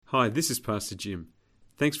Hi, this is Pastor Jim.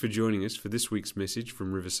 Thanks for joining us for this week's message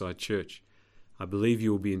from Riverside Church. I believe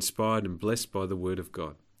you will be inspired and blessed by the Word of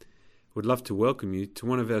God. We'd love to welcome you to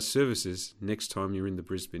one of our services next time you're in the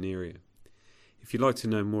Brisbane area. If you'd like to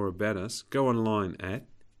know more about us, go online at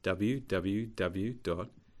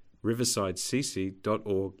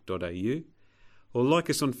www.riversidecc.org.au or like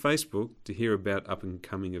us on Facebook to hear about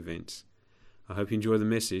up-and-coming events. I hope you enjoy the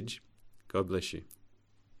message. God bless you.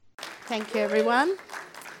 Thank you, everyone.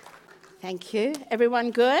 Thank you.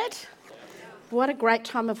 Everyone good? What a great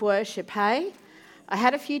time of worship, hey? I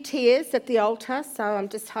had a few tears at the altar, so I'm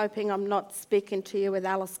just hoping I'm not speaking to you with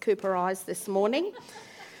Alice Cooper eyes this morning.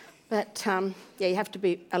 But, you have to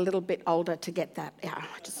be a little bit older to get that. Yeah,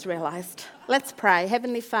 I just realised. Let's pray.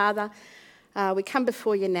 Heavenly Father, we come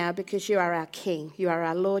before you now because you are our King. You are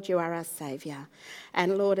our Lord. You are our Saviour.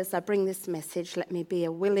 And, Lord, as I bring this message, let me be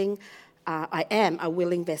I am a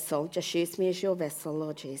willing vessel. Just use me as your vessel,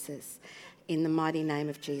 Lord Jesus. In the mighty name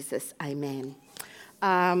of Jesus, amen.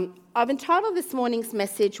 I've entitled this morning's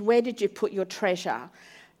message, Where Did You Put Your Treasure?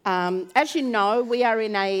 As you know, we are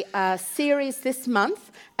in a series this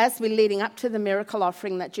month as we're leading up to the miracle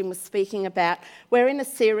offering that Jim was speaking about. We're in a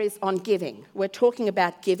series on giving. We're talking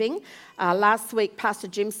about giving. Last week, Pastor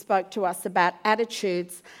Jim spoke to us about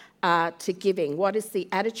attitudes to giving. What is the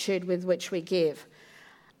attitude with which we give?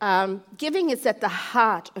 Giving is at the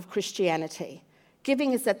heart of Christianity.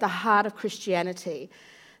 Giving is at the heart of Christianity.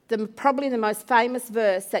 Probably the most famous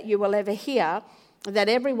verse that you will ever hear, that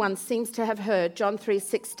everyone seems to have heard, John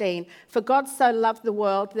 3:16, for God so loved the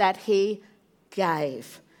world that he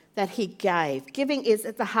gave. That he gave. Giving is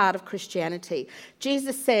at the heart of Christianity.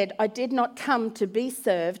 Jesus said, I did not come to be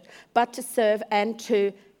served, but to serve and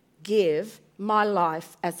to give my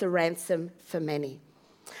life as a ransom for many.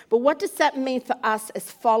 But what does that mean for us as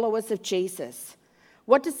followers of Jesus?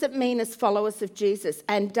 What does it mean as followers of Jesus?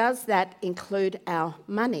 And does that include our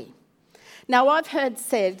money? Now, I've heard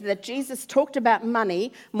said that Jesus talked about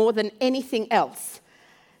money more than anything else.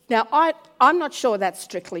 Now, I'm not sure that's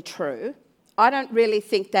strictly true. I don't really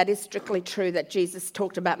think that is strictly true, that Jesus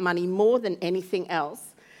talked about money more than anything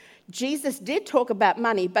else. Jesus did talk about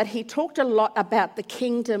money, but he talked a lot about the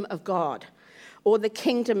kingdom of God or the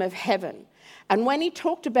kingdom of heaven. And when he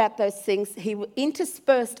talked about those things, he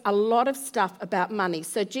interspersed a lot of stuff about money.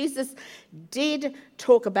 So Jesus did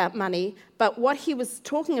talk about money, but what he was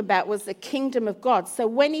talking about was the kingdom of God. So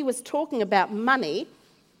when he was talking about money,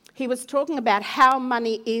 he was talking about how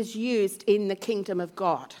money is used in the kingdom of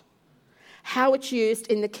God. How it's used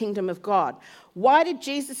in the kingdom of God. Why did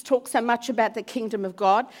Jesus talk so much about the kingdom of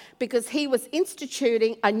God? Because he was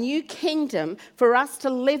instituting a new kingdom for us to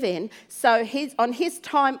live in. So on his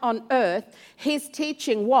time on earth, his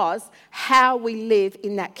teaching was how we live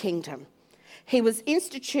in that kingdom. He was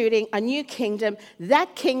instituting a new kingdom.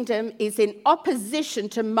 That kingdom is in opposition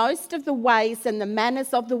to most of the ways and the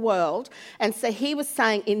manners of the world. And so he was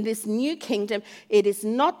saying in this new kingdom, it is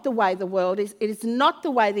not the way the world is. It is not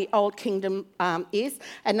the way the old kingdom is.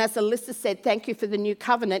 And as Alyssa said, thank you for the new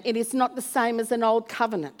covenant. It is not the same as an old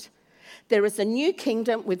covenant. There is a new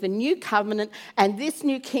kingdom with a new covenant, and this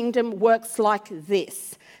new kingdom works like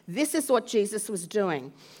this. This is what Jesus was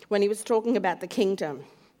doing when he was talking about the kingdom.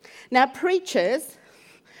 Now, preachers,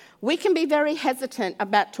 we can be very hesitant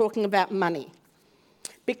about talking about money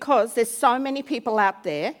because there's so many people out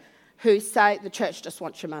there who say the church just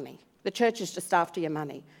wants your money. The church is just after your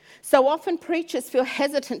money. So often preachers feel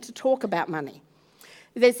hesitant to talk about money.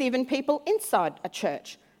 There's even people inside a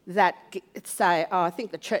church that say, I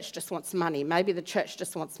think the church just wants money. Maybe the church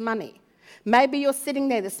just wants money. Maybe you're sitting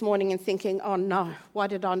there this morning and thinking, oh no, why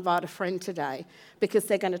did I invite a friend today? Because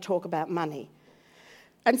they're going to talk about money.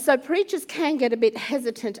 And so preachers can get a bit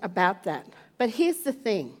hesitant about that. But here's the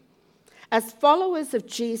thing. As followers of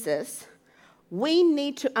Jesus, we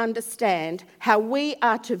need to understand how we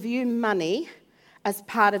are to view money as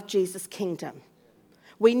part of Jesus' kingdom.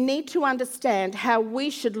 We need to understand how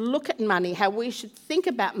we should look at money, how we should think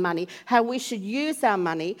about money, how we should use our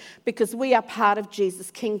money, because we are part of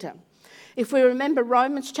Jesus' kingdom. If we remember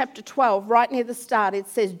Romans chapter 12, right near the start, it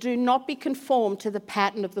says, do not be conformed to the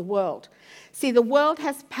pattern of the world. See, the world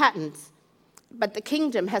has patterns, but the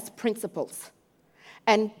kingdom has principles.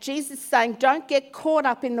 And Jesus is saying, don't get caught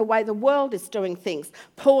up in the way the world is doing things.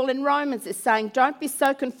 Paul in Romans is saying, don't be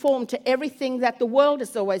so conformed to everything that the world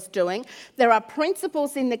is always doing. There are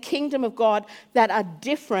principles in the kingdom of God that are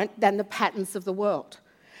different than the patterns of the world.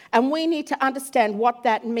 And we need to understand what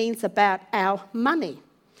that means about our money.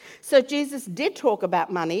 So Jesus did talk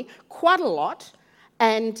about money quite a lot.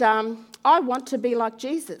 And I want to be like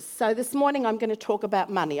Jesus. So this morning I'm going to talk about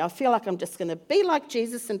money. I feel like I'm just going to be like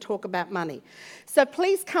Jesus and talk about money. So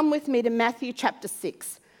please come with me to Matthew chapter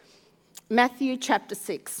 6. Matthew chapter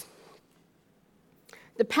 6.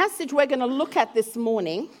 The passage we're going to look at this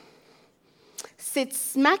morning sits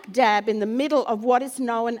smack dab in the middle of what is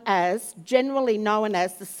generally known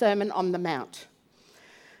as the Sermon on the Mount.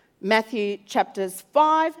 Matthew chapters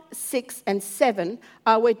 5, 6 and 7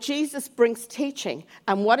 are where Jesus brings teaching.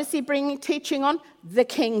 And what is he bringing teaching on? The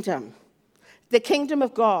kingdom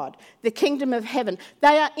of God, the kingdom of heaven.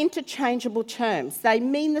 They are interchangeable terms. They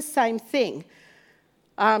mean the same thing.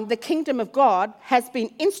 The kingdom of God has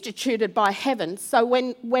been instituted by heaven. So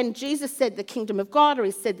when Jesus said the kingdom of God or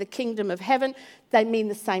he said the kingdom of heaven, they mean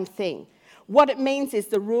the same thing. What it means is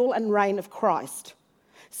the rule and reign of Christ.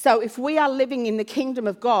 So if we are living in the kingdom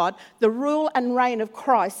of God, the rule and reign of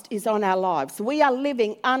Christ is on our lives. We are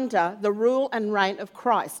living under the rule and reign of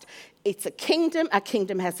Christ. It's a kingdom. Our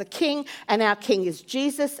kingdom has a king, and our king is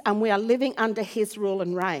Jesus, and we are living under his rule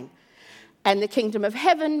and reign. And the kingdom of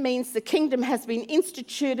heaven means the kingdom has been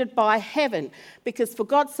instituted by heaven, because for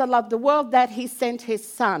God so loved the world that he sent his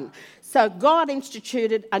son. So God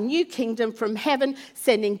instituted a new kingdom from heaven,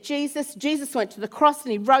 sending Jesus. Jesus went to the cross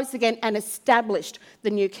and he rose again and established the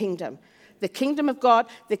new kingdom. The kingdom of God,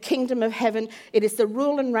 the kingdom of heaven, it is the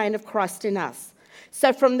rule and reign of Christ in us.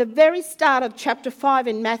 So from the very start of chapter 5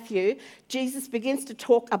 in Matthew, Jesus begins to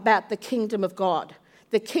talk about the kingdom of God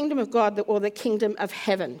or the kingdom of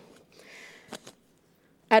heaven.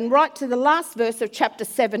 And right to the last verse of chapter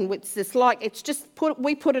 7, which is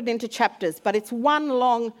we put it into chapters, but it's one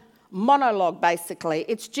long monologue basically.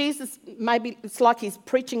 It's Jesus, maybe it's like he's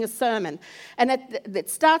preaching a sermon. And it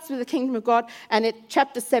starts with the kingdom of God, and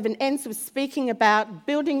chapter 7 ends with speaking about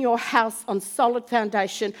building your house on solid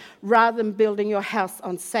foundation rather than building your house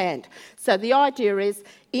on sand. So the idea is,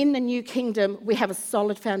 in the new kingdom, we have a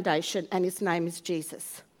solid foundation, and his name is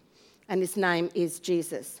Jesus.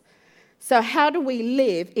 So how do we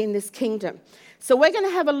live in this kingdom? So we're going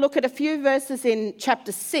to have a look at a few verses in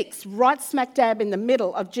chapter 6, right smack dab in the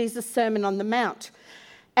middle of Jesus' Sermon on the Mount.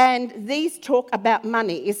 And these talk about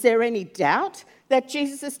money. Is there any doubt that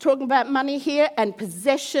Jesus is talking about money here and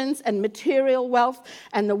possessions and material wealth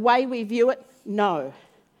and the way we view it? No.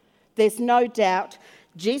 There's no doubt.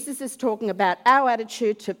 Jesus is talking about our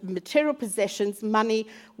attitude to material possessions, money,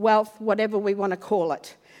 wealth, whatever we want to call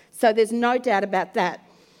it. So there's no doubt about that.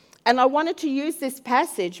 And I wanted to use this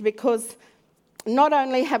passage because not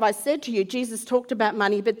only have I said to you, Jesus talked about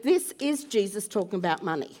money, but this is Jesus talking about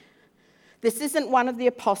money. This isn't one of the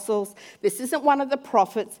apostles. This isn't one of the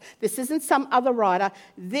prophets. This isn't some other writer.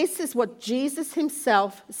 This is what Jesus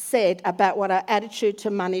himself said about what our attitude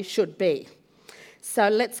to money should be. So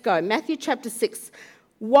let's go. Matthew chapter 6.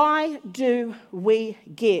 Why do we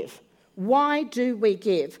give? Why do we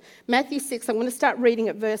give? Matthew 6, I'm going to start reading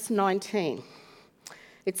at verse 19.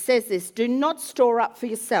 It says this: "Do not store up for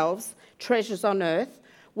yourselves treasures on earth,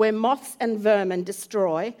 where moths and vermin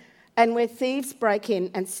destroy, and where thieves break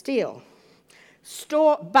in and steal.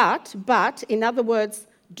 But, in other words,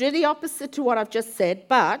 do the opposite to what I've just said,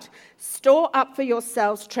 but store up for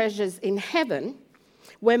yourselves treasures in heaven,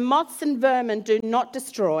 where moths and vermin do not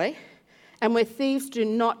destroy, and where thieves do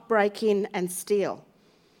not break in and steal."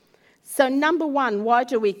 So number one, why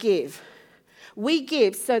do we give? We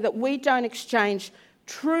give so that we don't exchange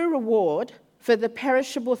true reward for the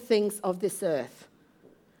perishable things of this earth.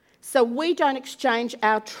 So we don't exchange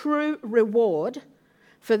our true reward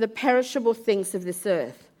for the perishable things of this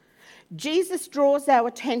earth. Jesus draws our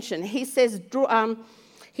attention. He says,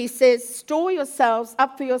 store yourselves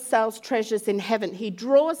up for yourselves treasures in heaven. He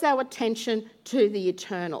draws our attention to the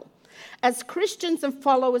eternal. As Christians and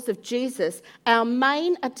followers of Jesus, our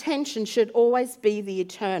main attention should always be the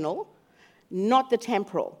eternal, not the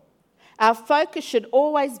temporal. Our focus should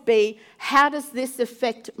always be, how does this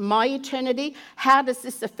affect my eternity? How does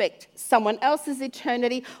this affect someone else's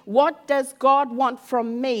eternity? What does God want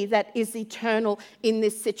from me that is eternal in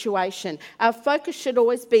this situation? Our focus should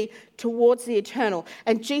always be towards the eternal.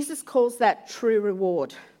 And Jesus calls that true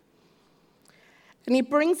reward. And he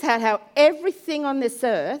brings out how everything on this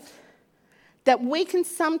earth that we can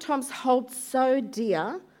sometimes hold so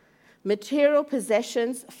dear, material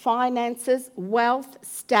possessions, finances, wealth,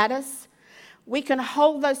 status, we can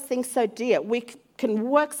hold those things so dear. We can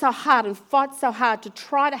work so hard and fight so hard to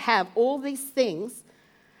try to have all these things.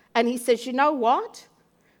 And he says, you know what?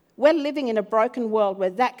 We're living in a broken world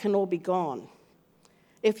where that can all be gone.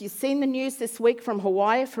 If you've seen the news this week from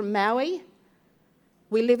Hawaii, from Maui,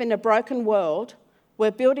 we live in a broken world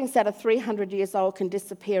where buildings that are 300 years old can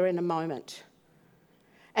disappear in a moment.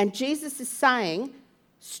 And Jesus is saying,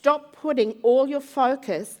 Stop putting all your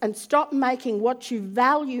focus and stop making what you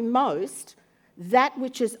value most that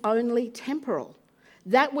which is only temporal,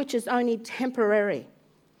 that which is only temporary.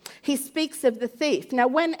 He speaks of the thief. Now,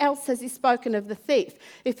 when else has he spoken of the thief?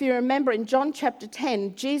 If you remember in John chapter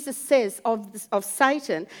 10, Jesus says of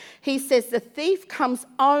Satan, he says the thief comes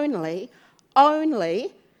only,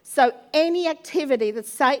 so any activity that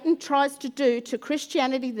Satan tries to do to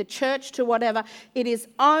Christianity, the church, to whatever, it is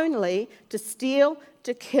only to steal,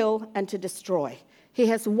 to kill, and to destroy. He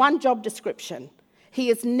has one job description. He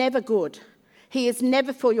is never good. He is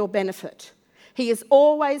never for your benefit. He is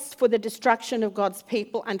always for the destruction of God's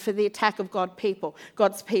people and for the attack of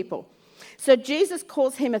God's people. So Jesus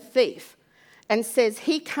calls him a thief and says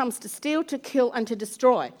he comes to steal, to kill, and to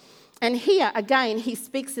destroy. And here, again, he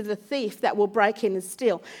speaks of the thief that will break in and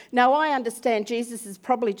steal. Now, I understand Jesus is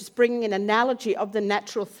probably just bringing an analogy of the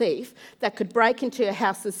natural thief that could break into your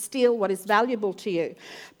house and steal what is valuable to you.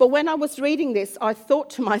 But when I was reading this, I thought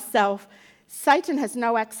to myself, Satan has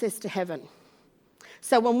no access to heaven.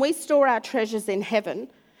 So when we store our treasures in heaven,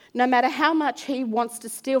 no matter how much he wants to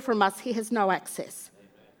steal from us, he has no access.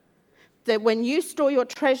 That when you store your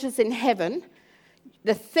treasures in heaven,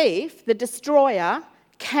 the thief, the destroyer,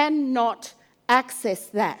 cannot access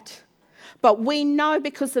that. But we know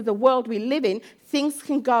because of the world we live in, things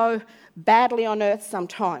can go badly on earth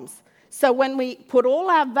sometimes. So when we put all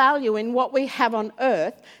our value in what we have on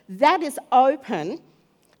earth, that is open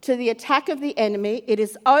to the attack of the enemy. It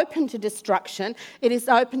is open to destruction. It is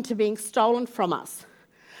open to being stolen from us.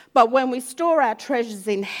 But when we store our treasures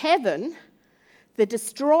in heaven, the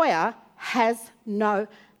destroyer has no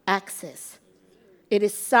access. It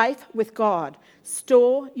is safe with God.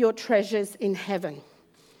 Store your treasures in heaven.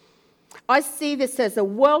 I see this as a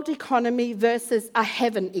world economy versus a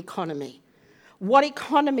heaven economy. What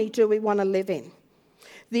economy do we want to live in?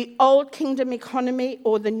 The old kingdom economy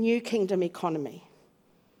or the new kingdom economy?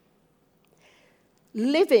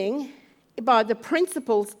 Living by the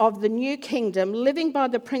principles of the new kingdom, living by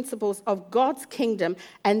the principles of God's kingdom,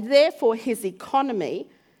 and therefore his economy,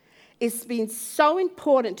 has been so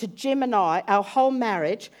important to Jim and I, our whole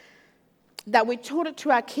marriage, that we taught it to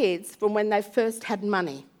our kids from when they first had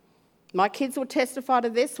money. My kids will testify to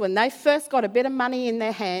this. When they first got a bit of money in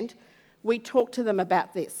their hand, we talked to them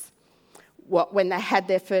about this. What, when they had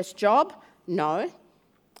their first job? No.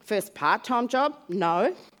 First part-time job?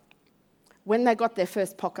 No. When they got their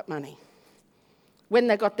first pocket money. When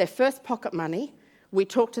they got their first pocket money, we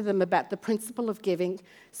talked to them about the principle of giving,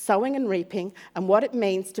 sowing and reaping, and what it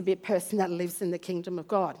means to be a person that lives in the kingdom of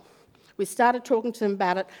God. We started talking to them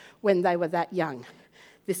about it when they were that young.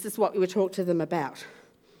 This is what we would talk to them about.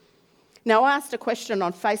 Now, I asked a question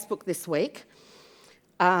on Facebook this week,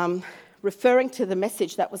 referring to the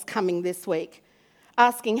message that was coming this week,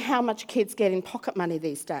 asking how much kids get in pocket money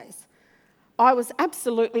these days. I was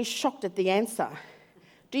absolutely shocked at the answer.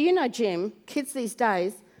 Do you know, Jim, kids these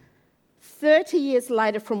days, 30 years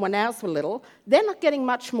later from when ours were little, they're not getting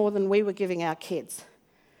much more than we were giving our kids.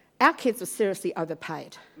 Our kids were seriously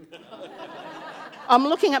overpaid. I'm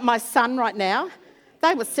looking at my son right now.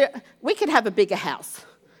 We could have a bigger house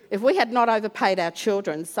if we had not overpaid our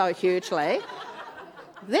children so hugely.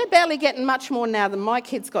 They're barely getting much more now than my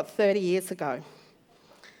kids got 30 years ago.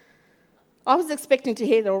 I was expecting to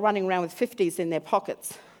hear they were running around with 50s in their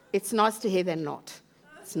pockets. It's nice to hear they're not.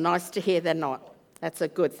 It's nice to hear they're not. That's a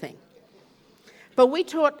good thing. But we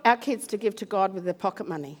taught our kids to give to God with their pocket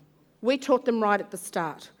money. We taught them right at the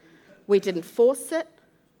start. We didn't force it.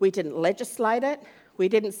 We didn't legislate it. We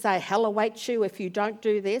didn't say, hell awaits you if you don't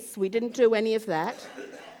do this. We didn't do any of that.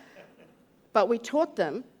 But we taught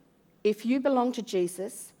them, if you belong to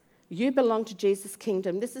Jesus, you belong to Jesus'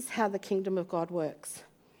 kingdom. This is how the kingdom of God works.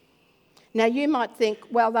 Now, you might think,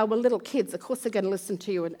 well, they were little kids. Of course they're going to listen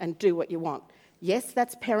to you and do what you want. Yes,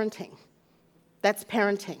 that's parenting. That's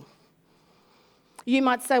parenting. You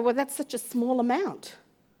might say, well, that's such a small amount.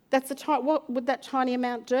 What would that tiny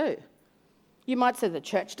amount do? You might say the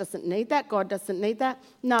church doesn't need that, God doesn't need that.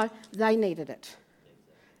 No, they needed it.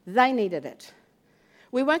 They needed it.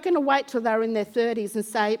 We weren't going to wait till they were in their 30s and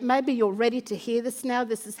say, maybe you're ready to hear this now.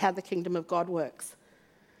 This is how the kingdom of God works.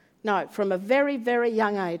 No, from a very, very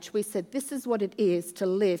young age, we said this is what it is to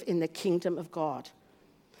live in the kingdom of God.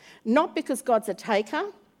 Not because God's a taker,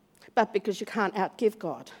 but because you can't outgive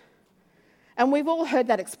God. And we've all heard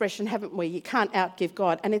that expression, haven't we? You can't outgive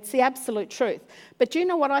God, and it's the absolute truth. But do you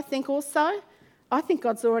know what I think also? I think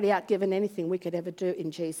God's already outgiven anything we could ever do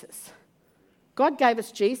in Jesus. God gave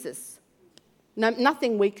us Jesus. No,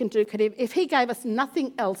 nothing we can do could ever... If he gave us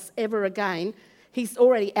nothing else ever again, he's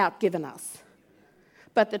already outgiven us.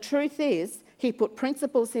 But the truth is, he put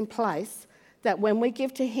principles in place that when we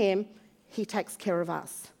give to him, he takes care of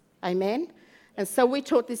us. Amen? And so we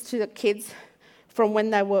taught this to the kids from when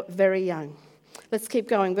they were very young. Let's keep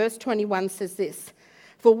going. Verse 21 says this,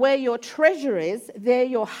 "For where your treasure is, there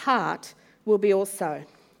your heart will be also."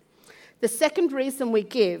 The second reason we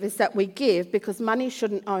give is that we give because money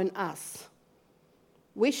shouldn't own us.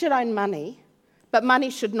 We should own money, but money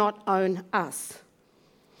should not own us.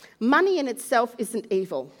 Money in itself isn't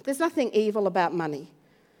evil. There's nothing evil about money.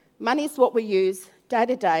 Money is what we use day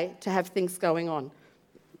to day to have things going on.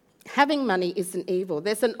 Having money isn't evil.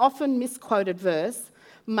 There's an often misquoted verse,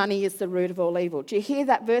 "Money is the root of all evil." Do you hear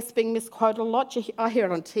that verse being misquoted a lot? I hear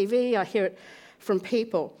it on TV, I hear it from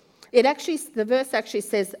people. The verse actually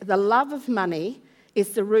says, "The love of money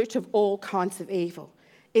is the root of all kinds of evil."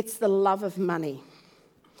 It's the love of money.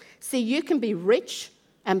 See, you can be rich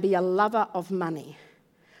and be a lover of money,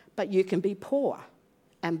 but you can be poor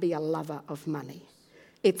and be a lover of money.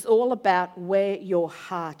 It's all about where your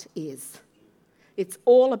heart is. It's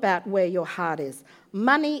all about where your heart is.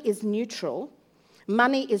 Money is neutral.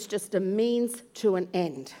 Money is just a means to an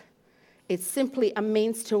end. It's simply a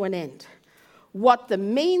means to an end. What the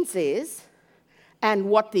means is and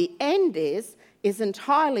what the end is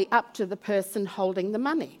entirely up to the person holding the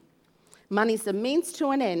money. Money's a means to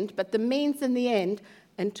an end, but the means and the end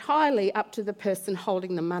entirely up to the person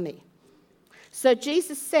holding the money. So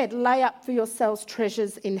Jesus said, "Lay up for yourselves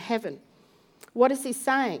treasures in heaven." What is he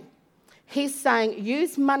saying? He's saying,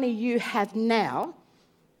 use money you have now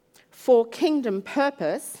for kingdom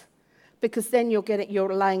purpose, because then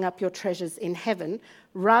you're laying up your treasures in heaven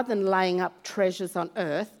rather than laying up treasures on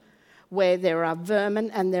earth where there are vermin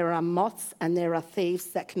and there are moths and there are thieves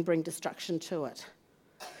that can bring destruction to it.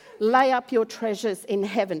 Lay up your treasures in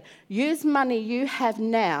heaven. Use money you have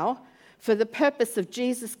now for the purpose of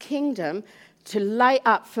Jesus' kingdom to lay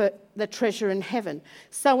up for the treasure in heaven.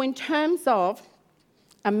 So in terms of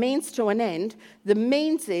a means to an end, the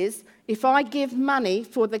means is if I give money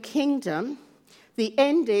for the kingdom, the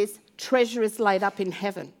end is treasure is laid up in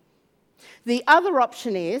heaven. The other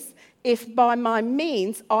option is if by my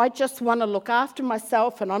means I just want to look after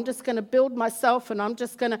myself and I'm just going to build myself and I'm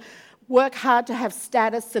just going to work hard to have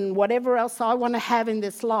status and whatever else I want to have in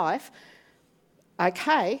this life,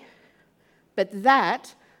 okay, but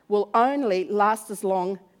that will only last as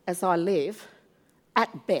long as I live,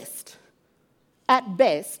 at best. At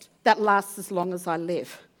best, that lasts as long as I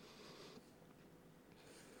live.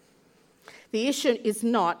 The issue is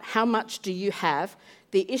not how much do you have,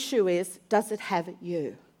 the issue is does it have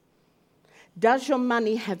you? Does your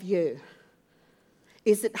money have you?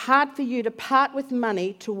 Is it hard for you to part with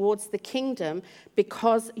money towards the kingdom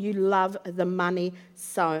because you love the money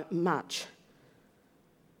so much?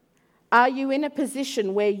 Are you in a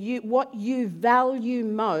position where what you value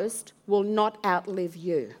most will not outlive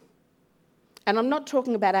you? And I'm not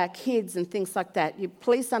talking about our kids and things like that.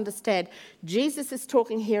 Please understand, Jesus is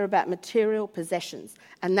talking here about material possessions.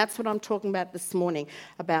 And that's what I'm talking about this morning,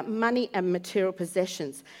 about money and material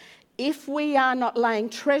possessions. If we are not laying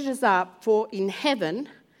treasures up for in heaven,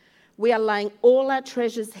 we are laying all our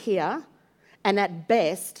treasures here, and at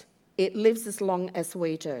best, it lives as long as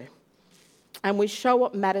we do. And we show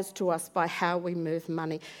what matters to us by how we move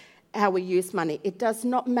money, how we use money. It does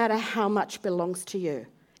not matter how much belongs to you.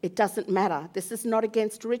 It doesn't matter. This is not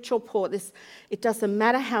against rich or poor. It doesn't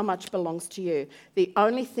matter how much belongs to you. The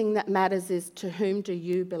only thing that matters is to whom do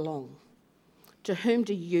you belong? To whom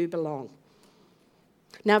do you belong?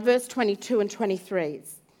 Now, verse 22 and 23,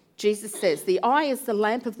 Jesus says, "The eye is the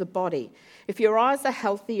lamp of the body. If your eyes are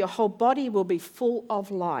healthy, your whole body will be full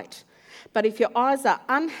of light. But if your eyes are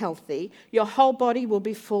unhealthy, your whole body will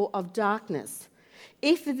be full of darkness.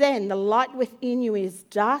 If then the light within you is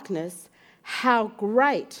darkness, how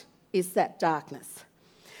great is that darkness?"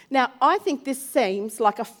 Now, I think this seems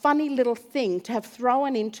like a funny little thing to have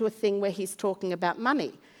thrown into a thing where he's talking about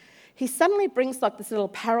money. He suddenly brings like this little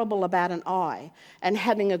parable about an eye and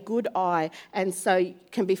having a good eye and so you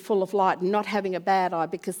can be full of light, and not having a bad eye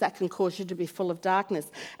because that can cause you to be full of darkness.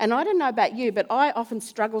 And I don't know about you, but I often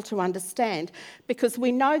struggle to understand because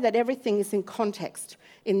we know that everything is in context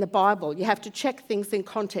in the Bible. You have to check things in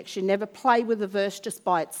context. You never play with a verse just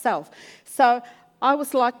by itself. So I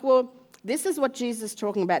was like, well, this is what Jesus is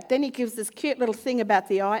talking about. Then he gives this cute little thing about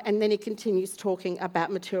the eye, and then he continues talking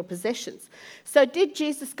about material possessions. So did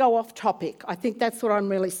Jesus go off topic? I think that's what I'm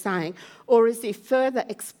really saying. Or is he further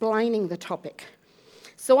explaining the topic?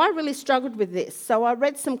 So I really struggled with this. So I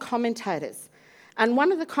read some commentators, and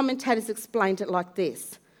one of the commentators explained it like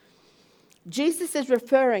this. Jesus is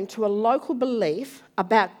referring to a local belief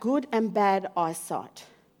about good and bad eyesight.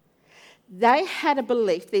 They had a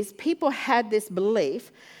belief, these people had this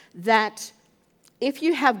belief that if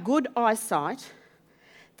you have good eyesight,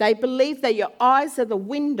 they believe that your eyes are the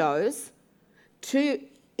windows to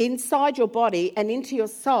inside your body and into your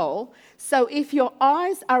soul. So if your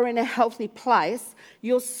eyes are in a healthy place,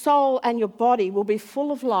 your soul and your body will be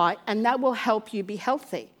full of light, and that will help you be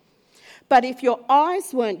healthy. But if your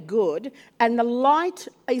eyes weren't good and the light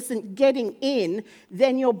isn't getting in,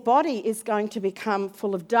 then your body is going to become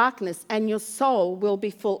full of darkness and your soul will be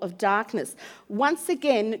full of darkness. Once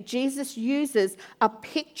again, Jesus uses a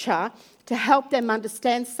picture to help them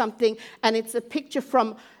understand something, and it's a picture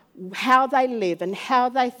from how they live and how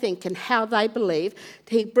they think and how they believe.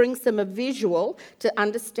 He brings them a visual to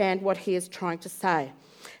understand what he is trying to say.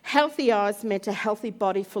 Healthy eyes meant a healthy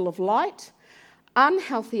body full of light.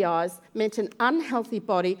 Unhealthy eyes meant an unhealthy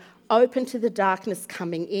body open to the darkness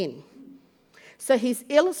coming in. So he's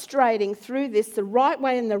illustrating through this the right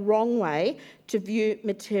way and the wrong way to view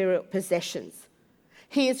material possessions.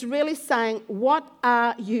 He is really saying, what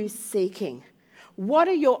are you seeking? What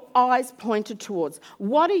are your eyes pointed towards?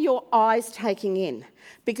 What are your eyes taking in?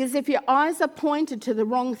 Because if your eyes are pointed to the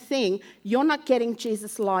wrong thing, you're not getting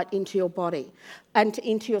Jesus' light into your body and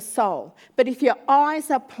into your soul. But if your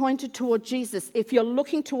eyes are pointed toward Jesus, if you're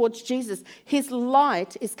looking towards Jesus, his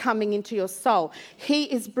light is coming into your soul. He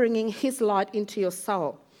is bringing his light into your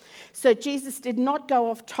soul. So Jesus did not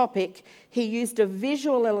go off topic. He used a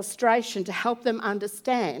visual illustration to help them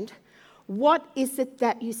understand, what is it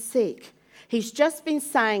that you seek? He's just been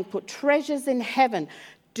saying, put treasures in heaven,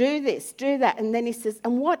 do this, do that. And then he says,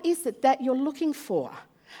 and what is it that you're looking for?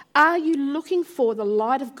 Are you looking for the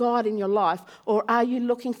light of God in your life, or are you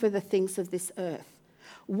looking for the things of this earth?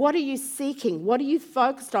 What are you seeking? What are you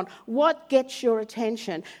focused on? What gets your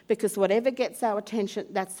attention? Because whatever gets our attention,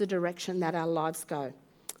 that's the direction that our lives go.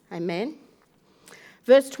 Amen.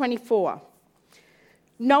 Verse 24.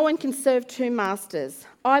 No one can serve two masters.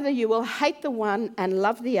 Either you will hate the one and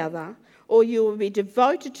love the other, or you will be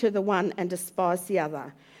devoted to the one and despise the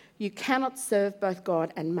other. You cannot serve both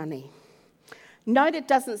God and money. Note it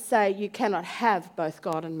doesn't say you cannot have both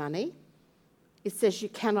God and money. It says you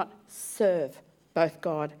cannot serve both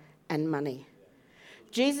God and money.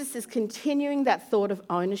 Jesus is continuing that thought of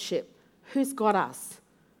ownership. Who's got us?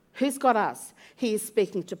 Who's got us? He is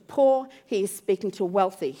speaking to poor, he is speaking to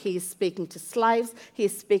wealthy, he is speaking to slaves, he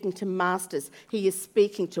is speaking to masters, he is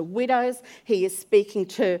speaking to widows, he is speaking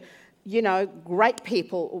to, great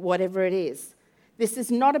people, whatever it is. This is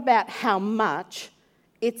not about how much,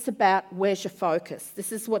 it's about where's your focus.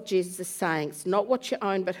 This is what Jesus is saying. It's not what you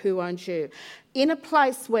own, but who owns you. In a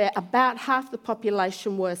place where about half the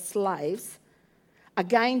population were slaves,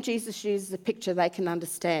 again, Jesus uses a picture they can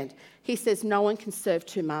understand. He says no one can serve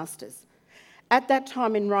two masters. At that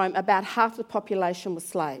time in Rome, about half the population were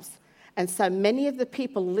slaves. And so many of the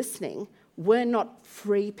people listening were not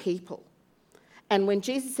free people. And when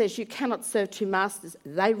Jesus says you cannot serve two masters,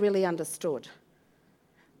 they really understood.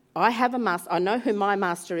 I have a master. I know who my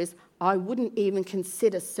master is. I wouldn't even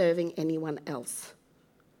consider serving anyone else.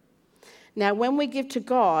 Now, when we give to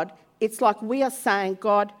God, it's like we are saying,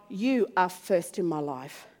 God, you are first in my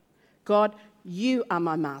life. God, you are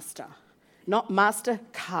my master. Not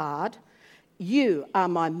MasterCard. You are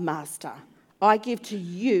my master. I give to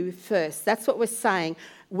you first. That's what we're saying.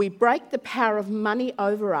 We break the power of money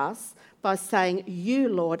over us by saying, you,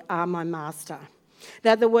 Lord, are my master.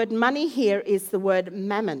 Now, the word money here is the word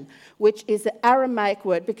mammon, which is an Aramaic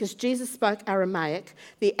word, because Jesus spoke Aramaic,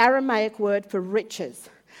 the Aramaic word for riches.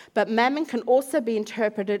 But mammon can also be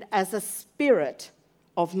interpreted as a spirit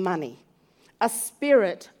of money, a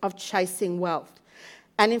spirit of chasing wealth.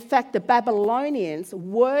 And in fact, the Babylonians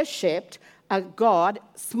worshipped a god,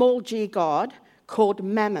 small g god, called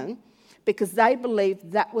Mammon, because they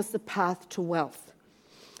believed that was the path to wealth.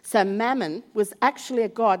 So Mammon was actually a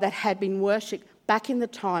god that had been worshipped back in the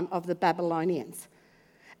time of the Babylonians.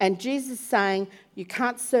 And Jesus is saying, you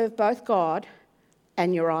can't serve both God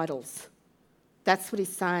and your idols. That's what he's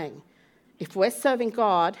saying. If we're serving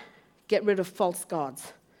God, get rid of false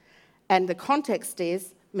gods. And the context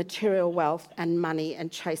is material wealth and money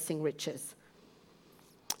and chasing riches.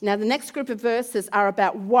 Now, the next group of verses are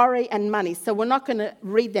about worry and money. So we're not going to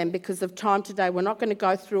read them because of time today. We're not going to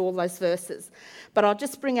go through all those verses. But I'll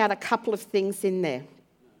just bring out a couple of things in there.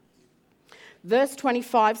 Verse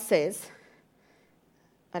 25 says,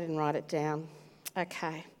 I didn't write it down.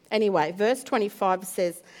 Okay. Anyway, verse 25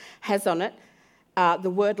 has on it the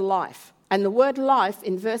word life. And the word life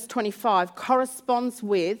in verse 25 corresponds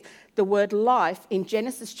with the word life in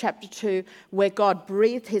Genesis chapter 2, where God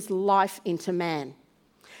breathed his life into man.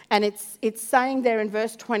 And it's saying there in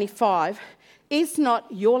verse 25, is not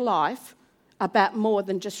your life about more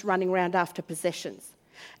than just running around after possessions?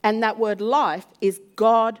 And that word life is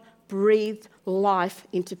God breathed life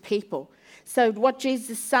into people. So what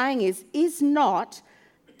Jesus is saying is not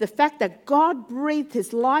the fact that God breathed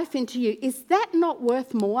his life into you, is that not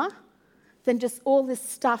worth more than just all this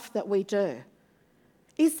stuff that we do?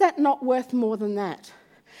 Is that not worth more than that?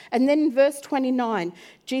 And then in verse 29,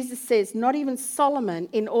 Jesus says, not even Solomon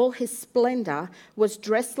in all his splendor was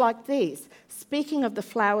dressed like these, speaking of the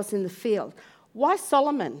flowers in the field. Why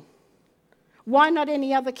Solomon? Why not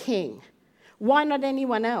any other king? Why not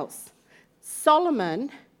anyone else?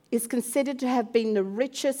 Solomon is considered to have been the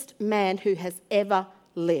richest man who has ever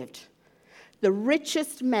lived. The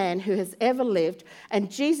richest man who has ever lived.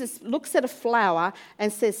 And Jesus looks at a flower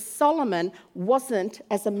and says Solomon wasn't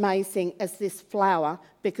as amazing as this flower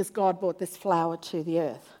because God brought this flower to the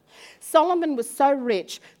earth. Solomon was so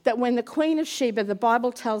rich that when the Queen of Sheba, the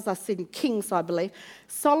Bible tells us in Kings, I believe,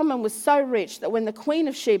 Solomon was so rich that when the Queen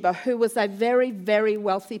of Sheba, who was a very, very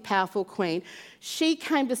wealthy, powerful queen, she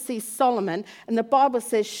came to see Solomon, and the Bible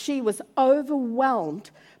says she was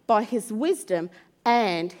overwhelmed by his wisdom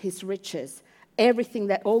and his riches. Everything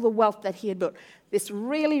that, all the wealth that he had built. This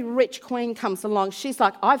really rich queen comes along. She's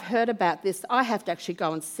like, I've heard about this. I have to actually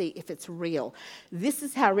go and see if it's real. This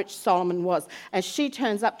is how rich Solomon was. And she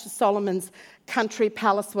turns up to Solomon's country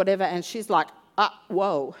palace, whatever, and she's like,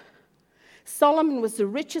 whoa. Solomon was the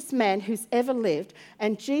richest man who's ever lived.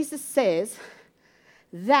 And Jesus says,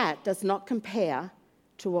 that does not compare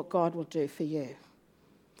to what God will do for you.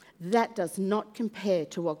 That does not compare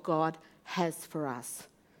to what God has for us.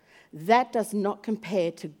 That does not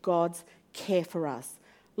compare to God's care for us.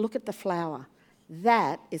 Look at the flower.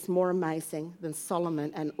 That is more amazing than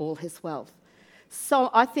Solomon and all his wealth. So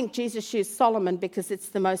I think Jesus used Solomon because it's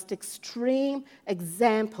the most extreme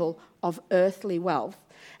example of earthly wealth.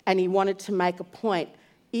 And he wanted to make a point.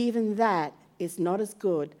 Even that is not as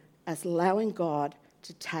good as allowing God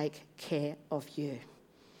to take care of you.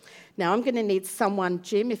 Now I'm going to need someone,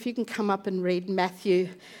 Jim, if you can come up and read Matthew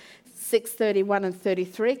 6:31 and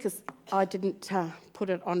 33, because I didn't put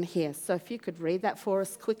it on here. So if you could read that for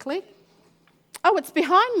us quickly. Oh, it's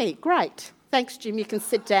behind me. Great. Thanks, Jim. You can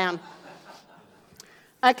sit down.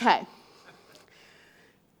 Okay.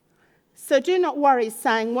 So do not worry,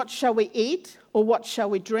 saying, what shall we eat, or what shall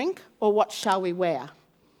we drink, or what shall we wear?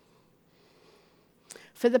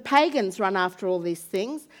 For the pagans run after all these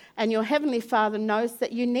things, and your heavenly Father knows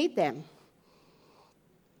that you need them.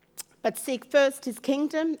 But seek first his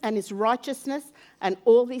kingdom and his righteousness, and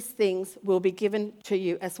all these things will be given to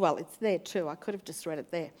you as well. It's there too. I could have just read it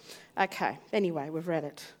there. Okay, anyway, we've read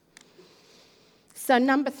it. So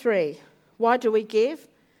number 3, why do we give?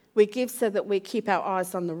 We give so that we keep our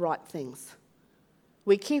eyes on the right things.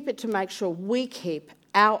 We keep it to make sure we keep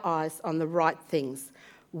our eyes on the right things.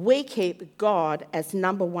 We keep God as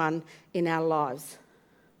number 1 in our lives.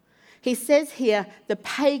 He says here, the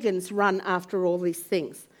pagans run after all these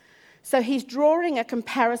things. So he's drawing a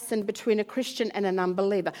comparison between a Christian and an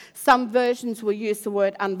unbeliever. Some versions will use the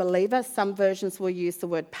word unbeliever, some versions will use the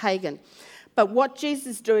word pagan. But what Jesus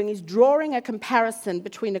is doing is drawing a comparison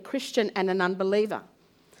between a Christian and an unbeliever.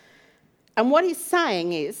 And what he's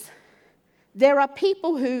saying is, there are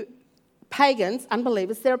people who, pagans,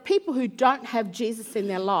 unbelievers, there are people who don't have Jesus in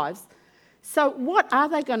their lives. So what are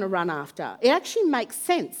they going to run after? It actually makes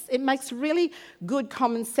sense. It makes really good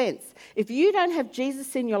common sense. If you don't have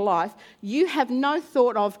Jesus in your life, you have no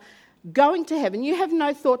thought of going to heaven. You have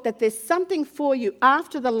no thought that there's something for you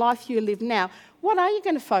after the life you live now. What are you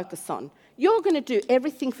going to focus on? You're going to do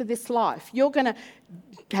everything for this life. You're going to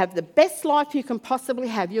have the best life you can possibly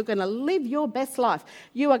have. You're going to live your best life.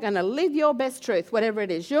 You are going to live your best truth, whatever it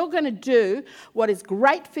is. You're going to do what is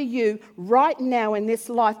great for you right now in this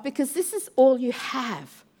life, because this is all you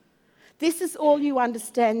have. This is all you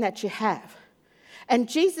understand that you have. And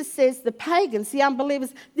Jesus says the pagans, the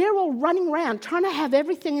unbelievers, they're all running around trying to have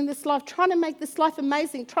everything in this life, trying to make this life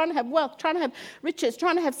amazing, trying to have wealth, trying to have riches,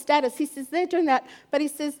 trying to have status. He says they're doing that, but he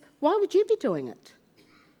says, why would you be doing it?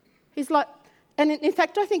 He's like, and in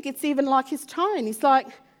fact, I think it's even like his tone. He's like,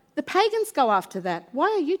 the pagans go after that.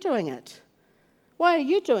 Why are you doing it? Why are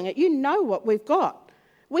you doing it? You know what we've got.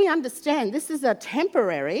 We understand this is a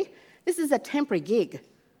temporary gig.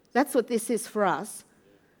 That's what this is for us.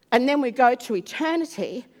 And then we go to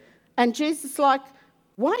eternity, and Jesus is like,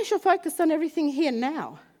 why is your focus on everything here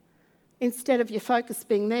now instead of your focus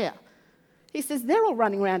being there? He says, they're all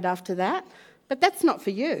running around after that, but that's not for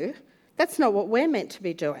you. That's not what we're meant to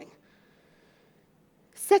be doing.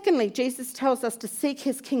 Secondly, Jesus tells us to seek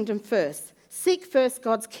his kingdom first. Seek first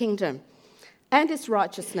God's kingdom and his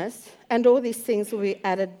righteousness, and all these things will be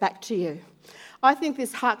added back to you. I think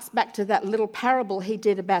this harks back to that little parable he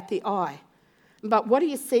did about the eye. But what are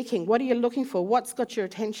you seeking? What are you looking for? What's got your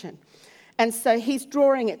attention? And so he's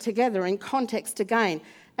drawing it together in context again.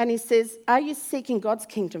 And he says, are you seeking God's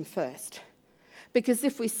kingdom first? Because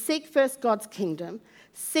if we seek first God's kingdom,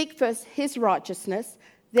 seek first his righteousness,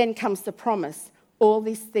 then comes the promise. All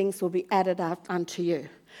these things will be added up unto you.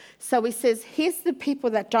 So he says, here's the people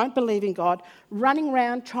that don't believe in God, running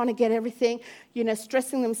around trying to get everything,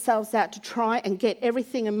 stressing themselves out to try and get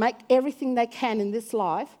everything and make everything they can in this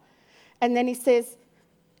life. And then he says,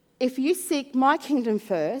 if you seek my kingdom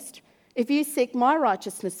first, if you seek my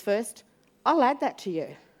righteousness first, I'll add that to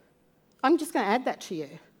you. I'm just going to add that to you.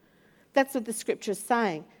 That's what the scripture is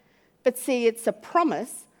saying. But see, it's a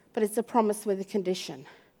promise, but it's a promise with a condition.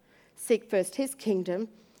 Seek first his kingdom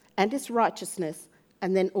and his righteousness,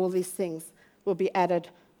 and then all these things will be added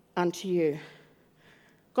unto you.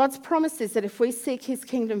 God's promise is that if we seek his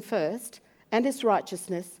kingdom first and his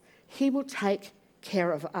righteousness, he will take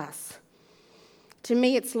care of us. To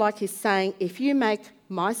me, it's like he's saying, if you make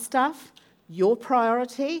my stuff your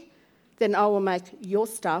priority, then I will make your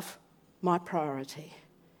stuff my priority.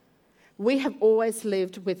 We have always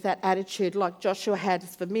lived with that attitude like Joshua had,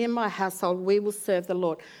 for me and my household, we will serve the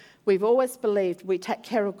Lord. We've always believed we take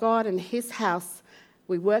care of God and his house,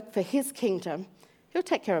 we work for his kingdom, he'll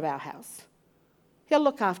take care of our house. He'll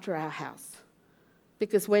look after our house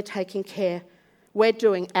because we're taking care, we're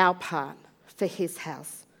doing our part for his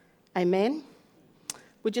house. Amen?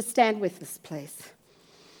 Would you stand with us, please?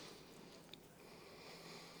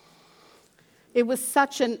 It was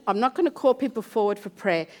I'm not going to call people forward for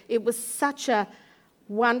prayer. It was such a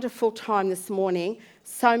wonderful time this morning.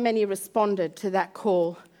 So many responded to that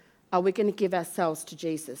call. Are we going to give ourselves to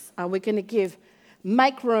Jesus? Are we going to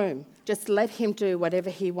make room? Just let him do whatever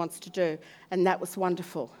he wants to do. And that was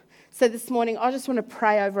wonderful. So this morning, I just want to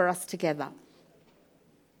pray over us together.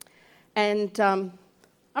 And I'm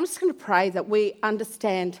just going to pray that we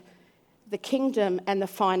understand the kingdom and the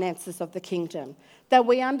finances of the kingdom, that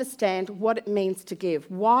we understand what it means to give,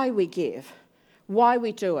 why we give, why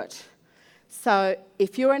we do it. So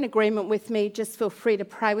if you're in agreement with me, just feel free to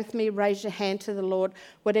pray with me, raise your hand to the Lord,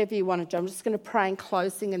 whatever you want to do. I'm just going to pray in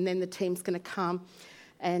closing, and then the team's going to come,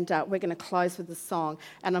 and we're going to close with a song.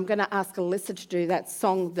 And I'm going to ask Alyssa to do that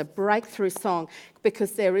song, the breakthrough song,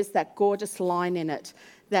 because there is that gorgeous line in it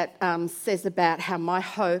that says about how my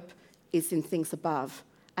hope is in things above.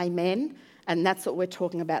 Amen? And that's what we're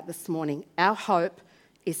talking about this morning. Our hope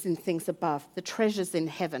is in things above, the treasures in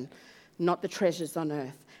heaven, not the treasures on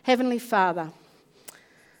earth. Heavenly Father,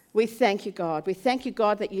 we thank you, God. We thank you,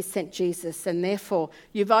 God, that you sent Jesus, and therefore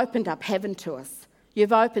you've opened up heaven to us.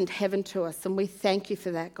 You've opened heaven to us, and we thank you for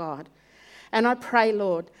that, God. And I pray,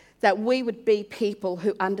 Lord, that we would be people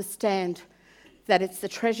who understand that it's the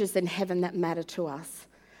treasures in heaven that matter to us.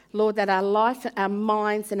 Lord, that our life, our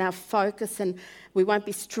minds and our focus, and we won't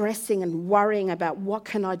be stressing and worrying about what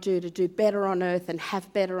can I do to do better on earth and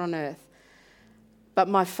have better on earth. But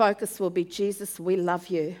my focus will be, Jesus, we love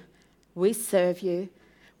you. We serve you.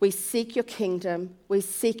 We seek your kingdom. We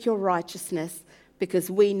seek your righteousness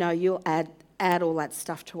because we know you'll add all that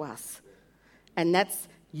stuff to us. And that's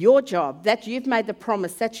your job. That you've made the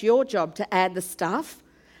promise. That's your job to add the stuff.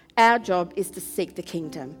 Our job is to seek the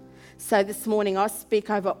kingdom. So this morning I speak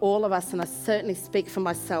over all of us, and I certainly speak for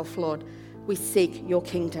myself, Lord. We seek your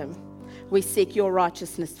kingdom. We seek your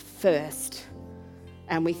righteousness first.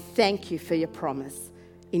 And we thank you for your promise.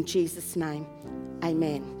 In Jesus' name,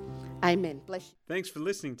 amen. Amen. Bless you. Thanks for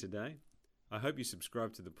listening today. I hope you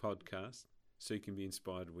subscribe to the podcast so you can be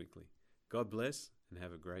inspired weekly. God bless and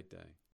have a great day.